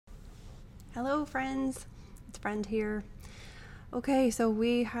Hello, friends. It's Friend here. Okay, so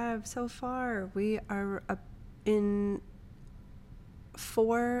we are up in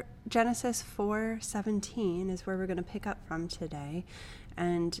Genesis 4:17 is where we're going to pick up from today.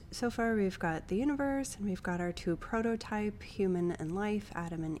 And so far we've got the universe and we've got our two prototype, human and life,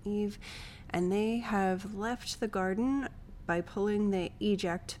 Adam and Eve, and they have left the garden by pulling the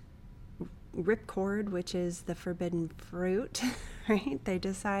eject ripcord, which is the forbidden fruit, right? They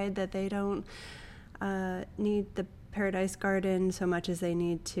decide that they don't need the paradise garden so much as they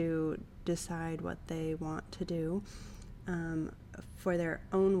need to decide what they want to do for their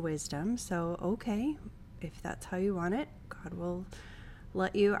own wisdom. So, okay, if that's how you want it, God will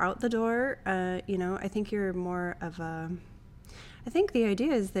let you out the door. I think you're more of I think the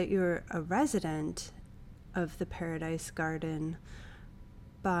idea is that you're a resident of the paradise garden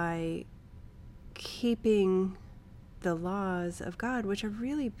by keeping the laws of God, which are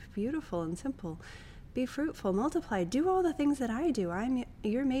really beautiful and simple. Be fruitful, multiply, do all the things that I do.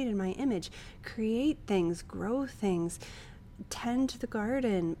 You're made in my image. Create things, grow things, tend the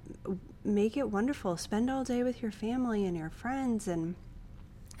garden, make it wonderful. Spend all day with your family and your friends, and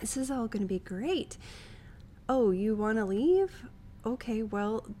this is all going to be great. Oh, you want to leave? Okay,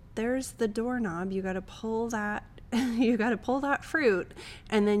 well, there's the doorknob. You got to pull that. You got to pull that fruit,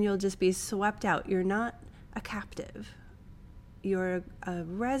 and then you'll just be swept out. You're not a captive. You're a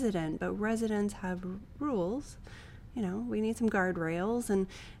resident, but residents have rules. We need some guardrails, and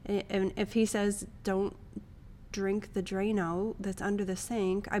if he says don't drink the Drano that's under the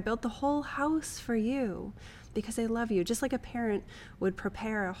sink, I built the whole house for you because I love you. Just like a parent would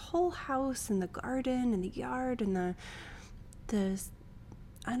prepare a whole house and the garden and the yard and the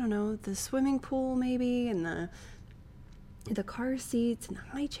swimming pool maybe, and the car seats and the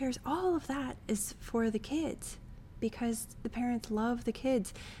high chairs, all of that is for the kids because the parents love the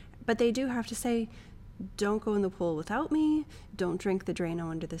kids. But they do have to say, don't go in the pool without me, don't drink the Drano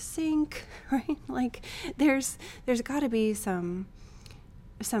under the sink, right? Like there's got to be some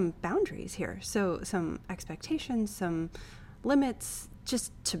boundaries here. So some expectations, some limits,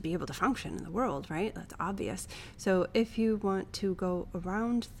 just to be able to function in the world, right? That's obvious. So if you want to go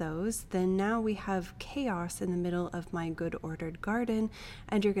around those, then now we have chaos in the middle of my good ordered garden,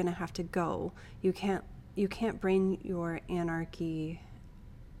 and you're going to have to go. You can't bring your anarchy.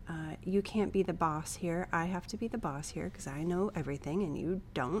 You can't be the boss here. I have to be the boss here because I know everything and you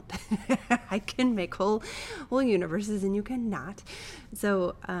don't. I can make whole universes and you cannot.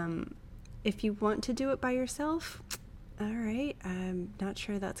 So if you want to do it by yourself, all right, I'm not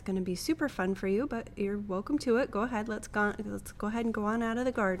sure that's going to be super fun for you, but you're welcome to it. Go ahead. Let's go ahead and go on out of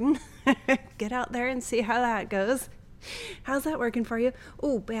the garden. Get out there and see how that goes. How's that working for you?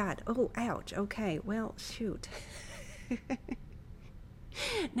 Oh, bad. Oh, ouch. Okay, well, shoot.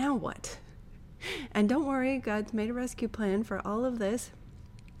 Now what? And don't worry, God's made a rescue plan for all of this.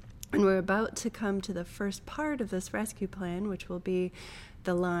 And we're about to come to the first part of this rescue plan, which will be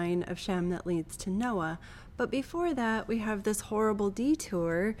the line of Shem that leads to Noah. But before that, we have this horrible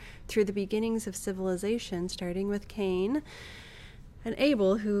detour through the beginnings of civilization, starting with Cain and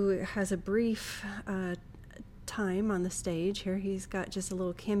Abel, who has a brief time on the stage. Here he's got just a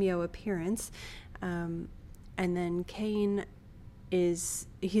little cameo appearance. And then Cain he's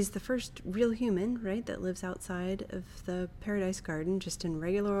the first real human, right, that lives outside of the paradise garden, just in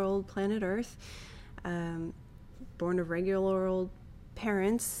regular old planet Earth, born of regular old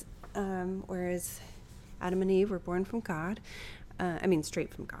parents, whereas Adam and Eve were born from God.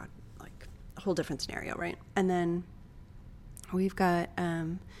 Straight from God, like a whole different scenario, right? And then we've got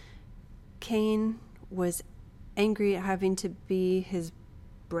Cain was angry at having to be his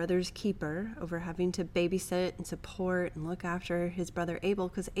brother's keeper, over having to babysit and support and look after his brother Abel,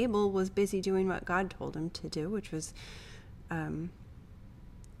 because Abel was busy doing what God told him to do, which was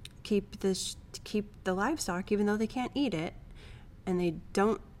keep the livestock, even though they can't eat it, and they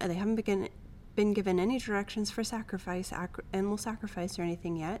haven't been given any directions for animal sacrifice or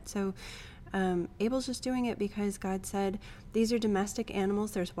anything yet. So Abel's just doing it because God said, these are domestic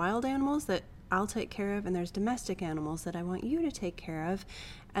animals. There's wild animals that I'll take care of, and there's domestic animals that I want you to take care of.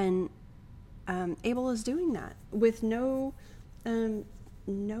 And Abel is doing that with no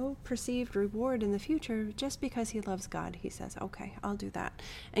perceived reward in the future, just because he loves God. He says, okay, I'll do that.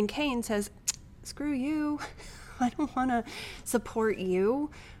 And Cain says, screw you. I don't want to support you.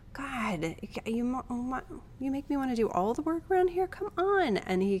 God, you make me want to do all the work around here? Come on.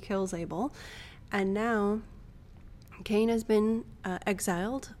 And he kills Abel. And now Cain has been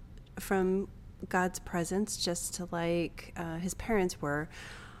exiled from God's presence, just like his parents were.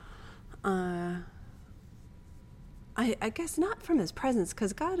 I guess not from his presence,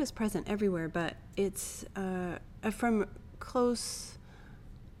 because God is present everywhere, but it's from close,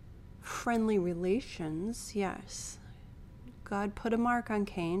 friendly relations, yes. God put a mark on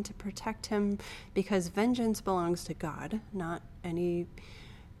Cain to protect him, because vengeance belongs to God, not any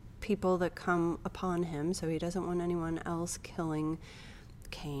people that come upon him. So he doesn't want anyone else killing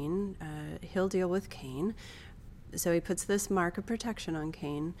Cain. He'll deal with Cain. So he puts this mark of protection on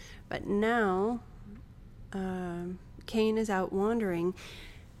Cain. But now Cain is out wandering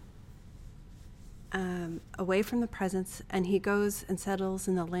away from the presence, and he goes and settles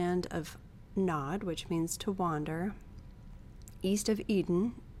in the land of Nod, which means to wander, east of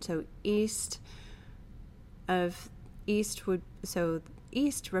Eden. So east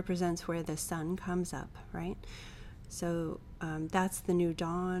represents where the sun comes up, right? So that's the new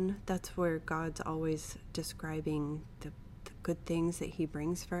dawn. That's where God's always describing the good things that he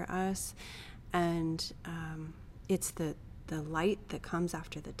brings for us. And it's the light that comes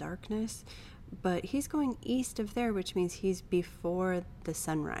after the darkness. But he's going east of there, which means he's before the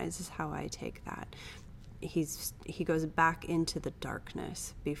sunrise, is how I take that. He goes back into the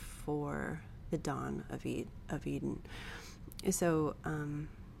darkness before the dawn of Eden. So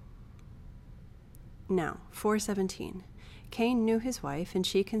now 4:17, Cain knew his wife, and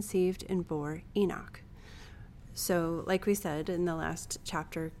she conceived and bore Enoch. So, like we said in the last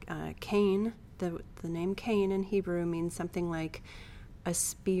chapter, Cain, the name Cain in Hebrew means something like a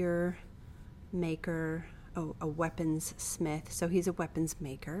spear maker, a weapons smith. So he's a weapons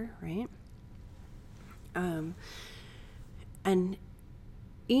maker, right? And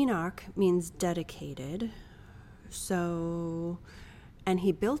Enoch means dedicated. So, and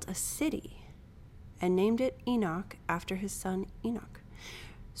he built a city and named it Enoch after his son Enoch.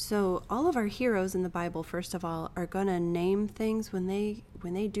 So all of our heroes in the Bible, first of all, are going to name things when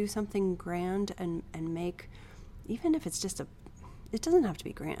they do something grand and make, even if it's just it doesn't have to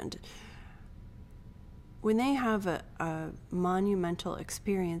be grand. When they have a monumental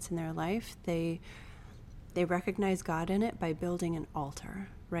experience in their life, they recognize God in it by building an altar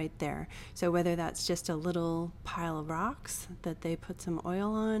right there. So whether that's just a little pile of rocks that they put some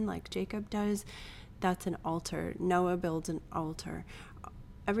oil on, like Jacob does, that's an altar. Noah builds an altar.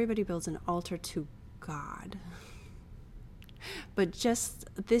 Everybody builds an altar to God. But just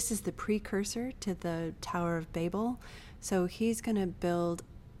this is the precursor to the Tower of Babel. So he's going to build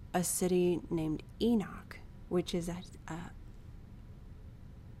a city named Enoch, which is a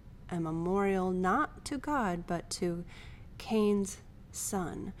memorial not to God, but to Cain's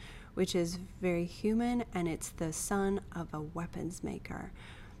son, which is very human, and it's the son of a weapons maker.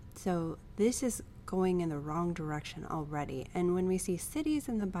 So this is going in the wrong direction already. And when we see cities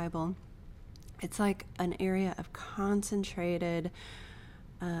in the Bible, it's like an area of concentrated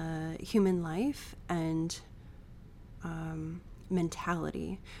human life and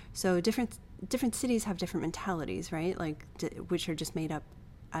mentality. So different cities have different mentalities, right? Like which are just made up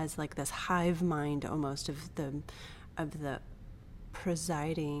as like this hive mind almost of the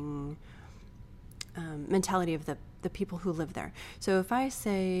presiding mentality of the people who live there. So if I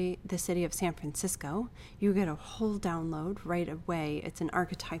say the city of San Francisco, you get a whole download right away. It's an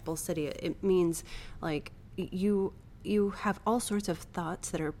archetypal city. It means like you have all sorts of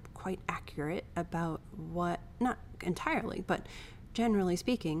thoughts that are quite accurate about what, not entirely, but generally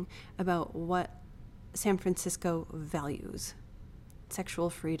speaking, about what San Francisco values. Sexual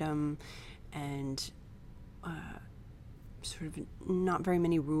freedom and sort of not very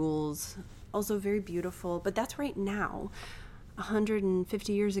many rules. Also very beautiful, but that's right now.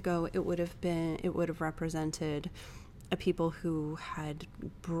 150 years ago, it would have represented a people who had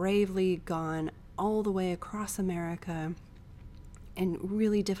bravely gone all the way across America in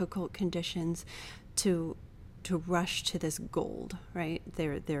really difficult conditions to rush to this gold, right?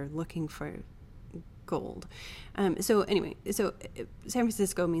 They're looking for gold. So anyway, so San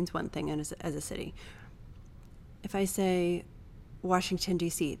Francisco means one thing as a city. If I say Washington,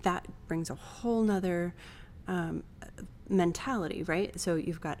 D.C., that brings a whole nother mentality, right? So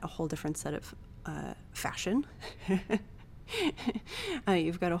you've got a whole different set of fashion.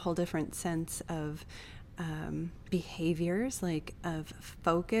 You've got a whole different sense of behaviors, like of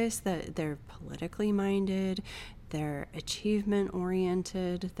focus, that they're politically minded, they're achievement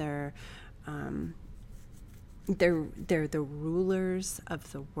oriented, they're the rulers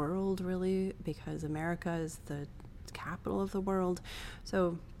of the world, really, because America is the capital of the world.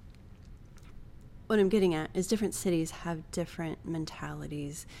 So what I'm getting at is different cities have different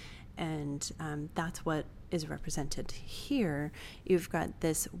mentalities, and that's what is represented here. You've got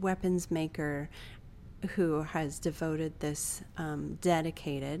this weapons maker who has devoted this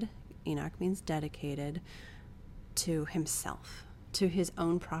dedicated, Enoch means dedicated, to himself, to his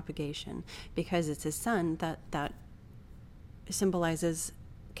own propagation, because it's his son that symbolizes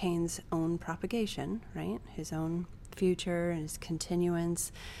Cain's own propagation, right? His own future and his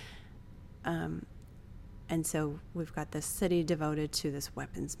continuance. And so we've got this city devoted to this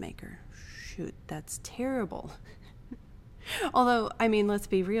weapons maker. Shoot, that's terrible. Although, I mean, let's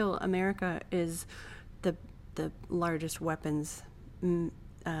be real, America is the largest weapons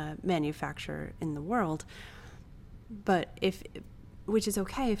manufacturer in the world. But which is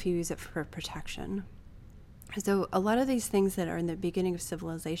okay if you use it for protection. So a lot of these things that are in the beginning of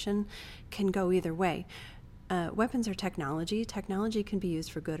civilization can go either way. Weapons are technology. Technology can be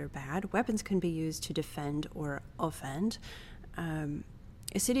used for good or bad. Weapons can be used to defend or offend.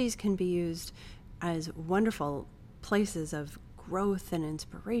 Cities can be used as wonderful places of growth and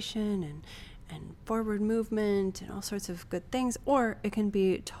inspiration and forward movement and all sorts of good things, or it can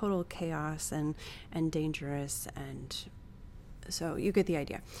be total chaos and dangerous, and so you get the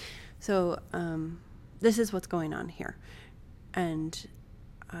idea. So this is what's going on here. And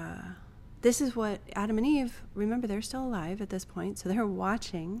this is what Adam and Eve, remember, they're still alive at this point, so they're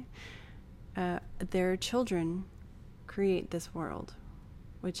watching their children create this world,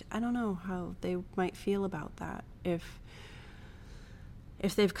 which I don't know how they might feel about that. If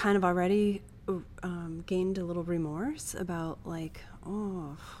they've kind of already gained a little remorse about, like,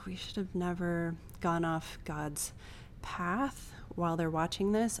 oh, we should have never gone off God's path while they're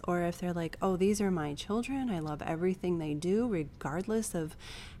watching this, or if they're like, oh, these are my children, I love everything they do regardless of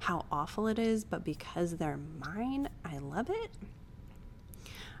how awful it is, but because they're mine, I love it.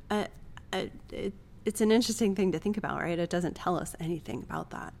 It's an interesting thing to think about, right? It doesn't tell us anything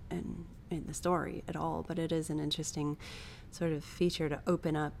about that in the story at all, but it is an interesting sort of feature to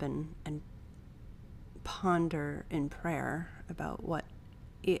open up and ponder in prayer about what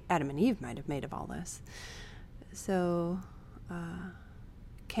Adam and Eve might have made of all this. So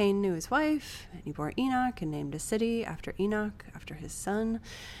Cain knew his wife, and he bore Enoch and named a city after Enoch, after his son.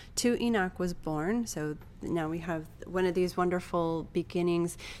 To Enoch was born. So now we have one of these wonderful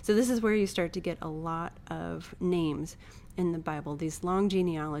beginnings. So this is where you start to get a lot of names in the Bible, these long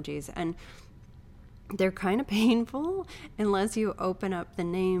genealogies. And they're kind of painful unless you open up the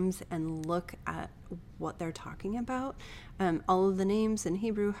names and look at what they're talking about. All of the names in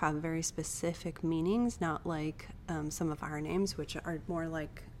Hebrew have very specific meanings, not like some of our names, which are more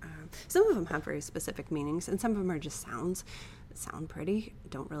like, some of them have very specific meanings, and some of them are just sounds that sound pretty,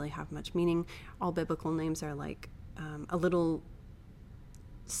 don't really have much meaning. All biblical names are like a little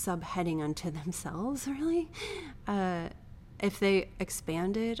subheading unto themselves, really. If they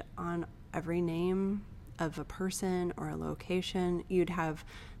expanded on every name of a person or a location, you'd have,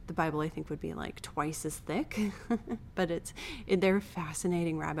 the Bible, I think, would be like twice as thick. But they're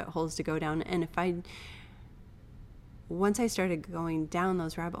fascinating rabbit holes to go down. And once I started going down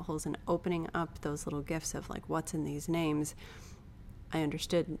those rabbit holes and opening up those little gifts of like what's in these names, I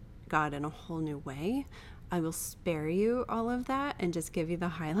understood God in a whole new way. I will spare you all of that and just give you the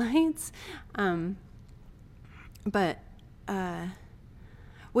highlights. But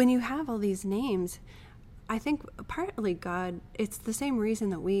when you have all these names, I think partly God, it's the same reason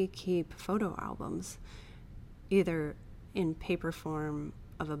that we keep photo albums, either in paper form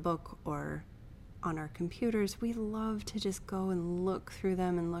of a book or on our computers. We love to just go and look through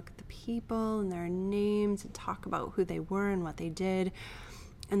them and look at the people and their names and talk about who they were and what they did.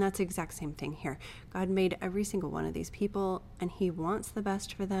 And that's the exact same thing here. God made every single one of these people, and he wants the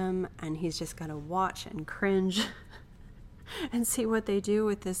best for them, and he's just got to watch and cringe and see what they do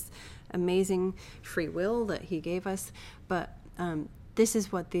with this amazing free will that he gave us. But this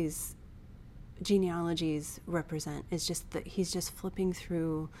is what these genealogies represent, is just that he's just flipping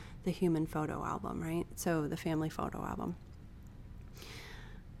through the human photo album, right? So the family photo album.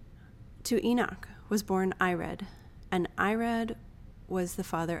 To Enoch was born Irad, and Irad was the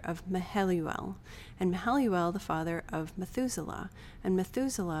father of Mahaluel, and Mahaluel the father of Methuselah, and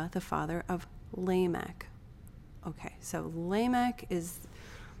Methuselah the father of Lamech. Okay, so Lamech is,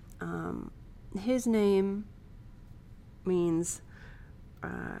 his name means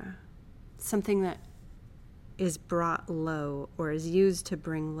something that is brought low, or is used to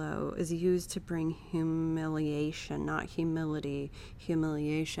bring low, is used to bring humiliation, not humility,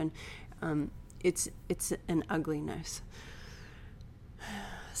 humiliation. It's an ugliness.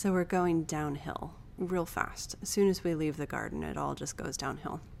 So we're going downhill real fast. As soon as we leave the garden, it all just goes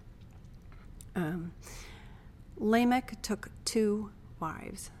downhill. Lamech took 2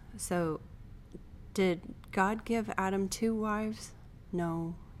 wives. So did God give Adam 2 wives?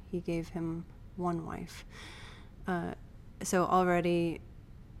 No, he gave him 1 wife. So already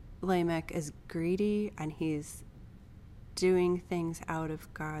Lamech is greedy, and he's doing things out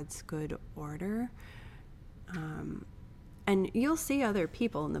of God's good order. And you'll see other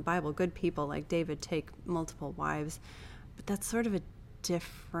people in the Bible, good people like David, take multiple wives, but that's sort of a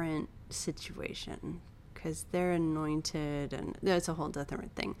different situation because they're anointed, and that's a whole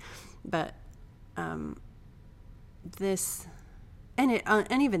different thing. But this,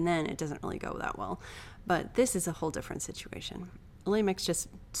 and even then, it doesn't really go that well. But this is a whole different situation. Lamech's just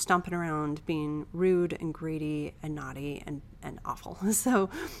stomping around, being rude and greedy and naughty and awful. So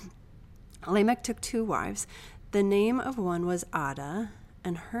Lamech took 2 wives. The name of one was Ada,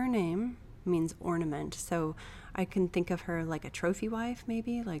 and her name means ornament. So I can think of her like a trophy wife,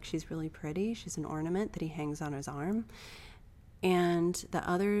 maybe, like she's really pretty. She's an ornament that he hangs on his arm. And the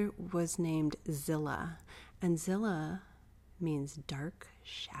other was named Zillah, and Zillah means dark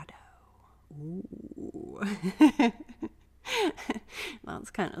shadow. Ooh.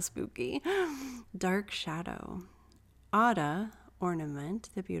 That's kind of spooky. Dark shadow. Ada, ornament,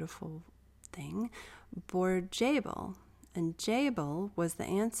 the beautiful thing, bore Jabal, and Jabal was the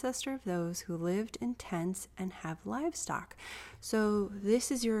ancestor of those who lived in tents and have livestock. So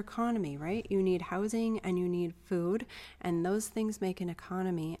this is your economy, right? You need housing and you need food, and those things make an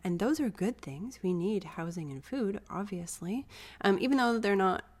economy, and those are good things. We need housing and food, obviously. Even though they're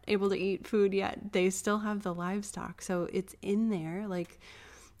not able to eat food yet, they still have the livestock. So it's in there, like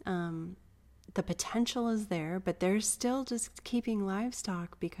the potential is there, but they're still just keeping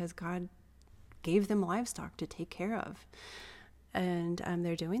livestock because God gave them livestock to take care of. And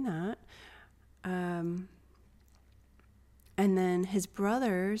they're doing that. And then his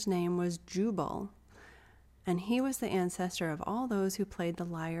brother's name was Jubal, and he was the ancestor of all those who played the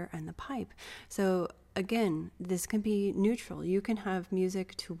lyre and the pipe. So again, this can be neutral. You can have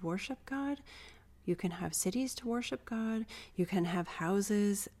music to worship God. You can have cities to worship God. You can have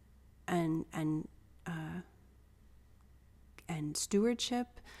houses and stewardship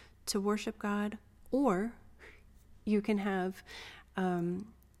to worship God, or you can have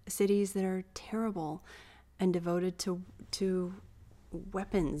cities that are terrible and devoted to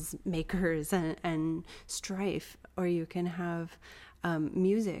weapons makers and strife, or you can have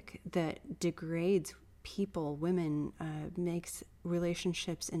music that degrades people, women, makes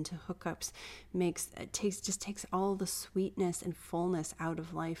relationships into hookups, takes all the sweetness and fullness out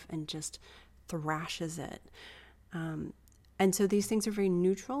of life and just thrashes it. And so these things are very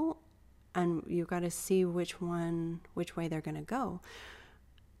neutral, and you've got to see which way they're going to go.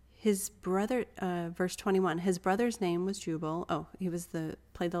 His brother, verse 21, his brother's name was Jubal. Oh, he was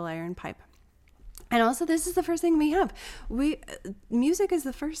played the lyre and pipe. And also, this is the first thing we have. Music is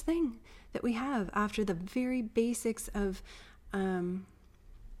the first thing that we have after the very basics of,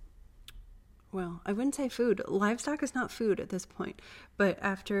 well, I wouldn't say food. Livestock is not food at this point, but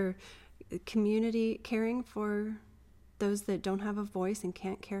after community, caring for those that don't have a voice and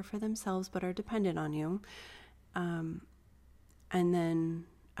can't care for themselves but are dependent on you, and then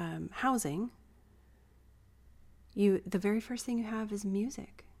housing, the very first thing you have is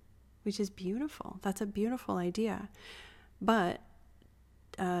music, which is beautiful. That's a beautiful idea. But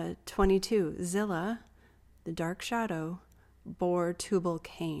 22, Zillah, the dark shadow, bore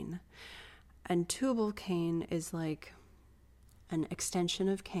Tubal-Cain. And Tubal-Cain is like an extension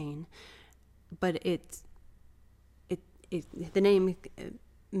of Cain, but the name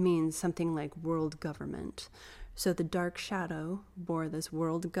means something like world government. So the dark shadow bore this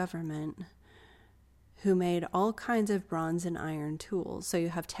world government who made all kinds of bronze and iron tools. So you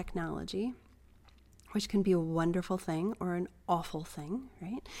have technology, which can be a wonderful thing or an awful thing,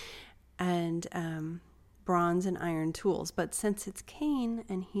 right? And bronze and iron tools. But since it's Cain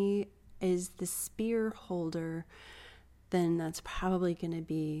and he is the spear holder, then that's probably going to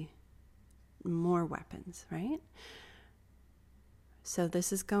be more weapons, right? So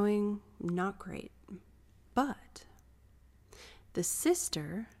this is going not great. But the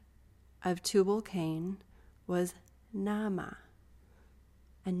sister of Tubal-Cain was Naamah.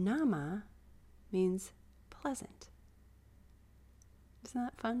 And Naamah means pleasant. Isn't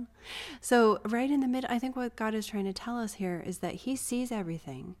that fun? So right in the middle, I think what God is trying to tell us here is that he sees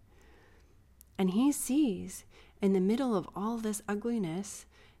everything. And he sees in the middle of all this ugliness,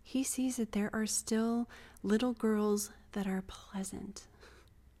 he sees that there are still little girls that are pleasant.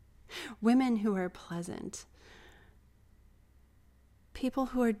 Women who are pleasant. People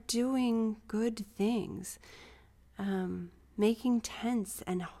who are doing good things. Making tents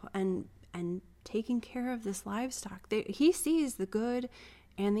and taking care of this livestock. He sees the good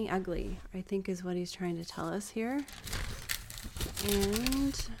and the ugly, I think is what he's trying to tell us here.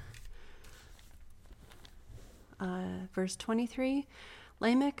 And verse 23,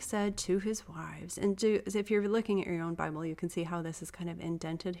 Lamech said to his wives, and if you're looking at your own Bible, you can see how this is kind of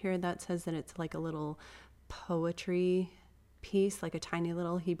indented here. That says that it's like a little poetry piece, like a tiny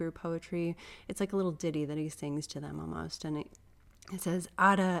little Hebrew poetry. It's like a little ditty that he sings to them almost. And it says,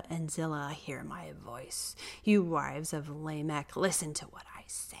 Ada and Zillah, hear my voice. You wives of Lamech, listen to what I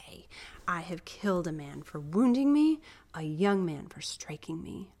say. I have killed a man for wounding me, a young man for striking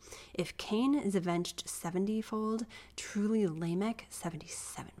me. If Cain is avenged 70-fold, truly Lamech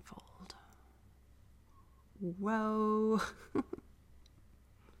 77-fold. Whoa.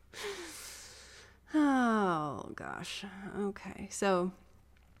 Oh, gosh. Okay, so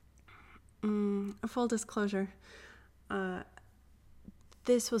full disclosure,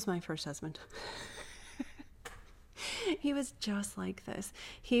 this was my first husband. He was just like this.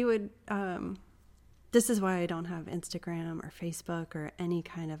 He would, this is why I don't have Instagram or Facebook or any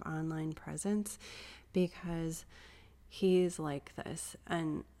kind of online presence, because he's like this,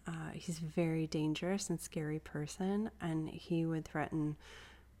 and he's a very dangerous and scary person, and he would threaten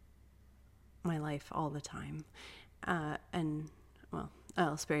my life all the time. And, well,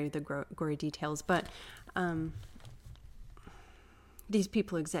 I'll spare you the gory details, but these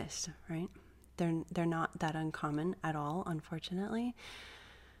people exist, right? They're not that uncommon at all, unfortunately.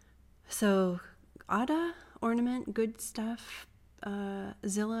 So, Ada, ornament, good stuff.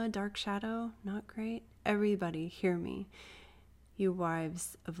 Zillah, dark shadow, not great. Everybody, hear me. You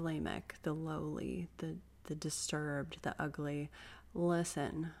wives of Lamech, the lowly, the disturbed, the ugly,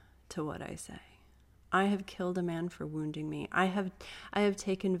 listen to what I say. I have killed a man for wounding me. I have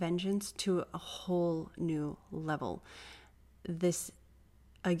taken vengeance to a whole new level.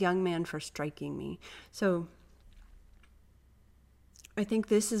 A young man for striking me. So I think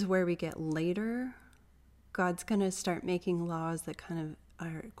this is where we get later. God's going to start making laws that kind of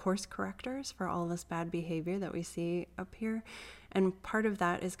are course correctors for all this bad behavior that we see up here. And part of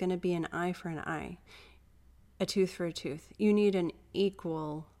that is going to be an eye for an eye, a tooth for a tooth. You need an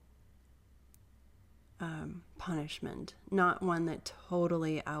equal punishment, not one that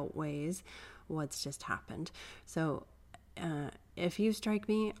totally outweighs what's just happened. So if you strike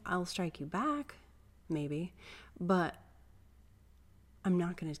me, I'll strike you back, maybe, but I'm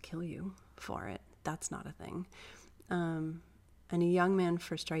not going to kill you for it. That's not a thing. And a young man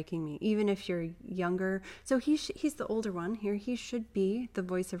for striking me, even if you're younger. So he's the older one here. He should be the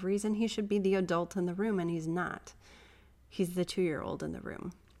voice of reason. He should be the adult in the room, and he's not. He's the 2-year-old in the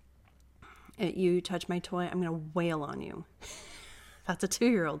room. You touch my toy, I'm going to wail on you. That's a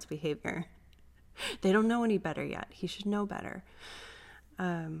 2-year-old's behavior. They don't know any better yet. He should know better.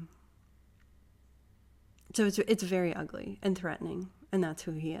 So it's very ugly and threatening, and that's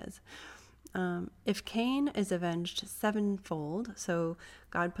who he is. If Cain is avenged 7-fold, so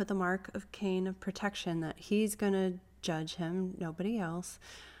God put the mark of Cain of protection that he's going to judge him, nobody else.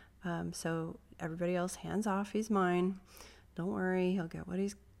 So everybody else, hands off, he's mine. Don't worry, he'll get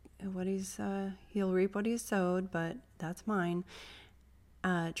he'll reap what he's sowed, but that's mine.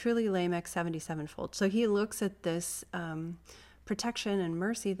 Truly Lamech 77-fold. So he looks at this protection and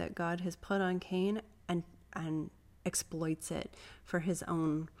mercy that God has put on Cain and exploits it for his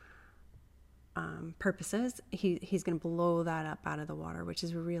own purposes. He's going to blow that up out of the water, which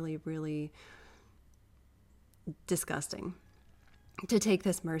is really, really disgusting. To take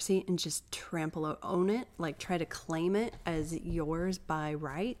this mercy and just own it, like try to claim it as yours by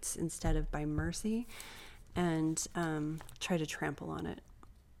rights instead of by mercy, and try to trample on it.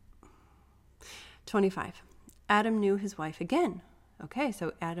 25. Adam knew his wife again. Okay,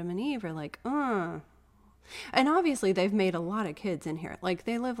 so Adam and Eve are like, And obviously they've made a lot of kids in here. Like,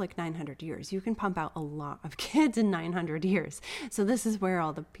 they live like 900 years. You can pump out a lot of kids in 900 years. So this is where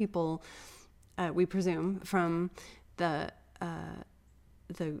all the people, we presume, from the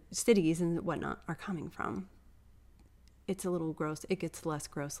cities and whatnot are coming from. It's a little gross. It gets less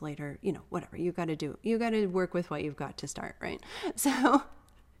gross later. Whatever. You got to work with what you've got to start, right? So,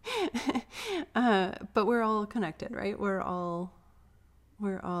 but we're all connected, right? We're all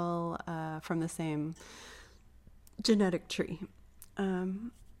from the same genetic tree.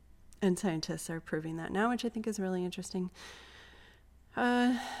 And scientists are proving that now, which I think is really interesting.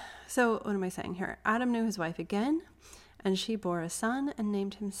 So what am I saying here? Adam knew his wife again, and she bore a son and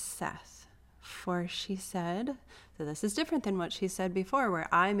named him Seth. For she said, so this is different than what she said before, where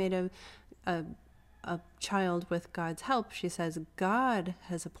I made a child with God's help. She says, God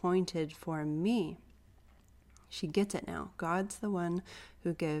has appointed for me. She gets it now. God's the one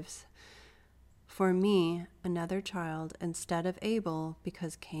who gives for me another child instead of Abel,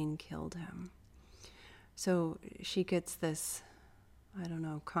 because Cain killed him. So she gets this I don't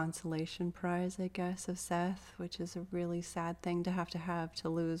know, consolation prize, I guess, of Seth, which is a really sad thing to have to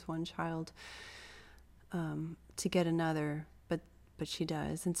lose one child to get another, but she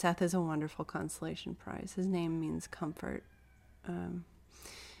does. And Seth is a wonderful consolation prize. His name means comfort.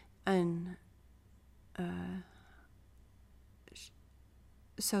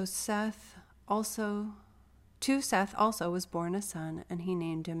 So to Seth also was born a son, and he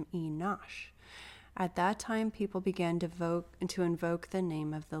named him Enosh. At that time, people began to invoke the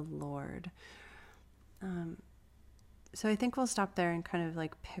name of the Lord. So I think we'll stop there and kind of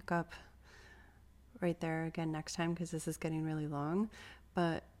like pick up right there again next time, because this is getting really long.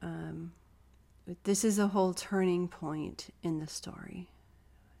 But this is a whole turning point in the story.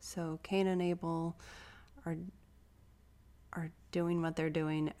 So Cain and Abel are doing what they're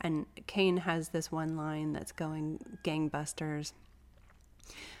doing, and Cain has this one line that's going gangbusters.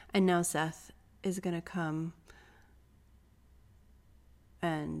 And now Seth is going to come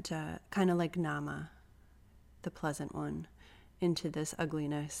and kind of like Nama, the pleasant one, into this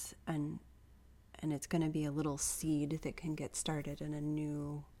ugliness, and it's going to be a little seed that can get started in a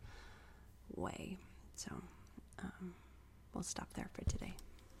new way. So we'll stop there for today.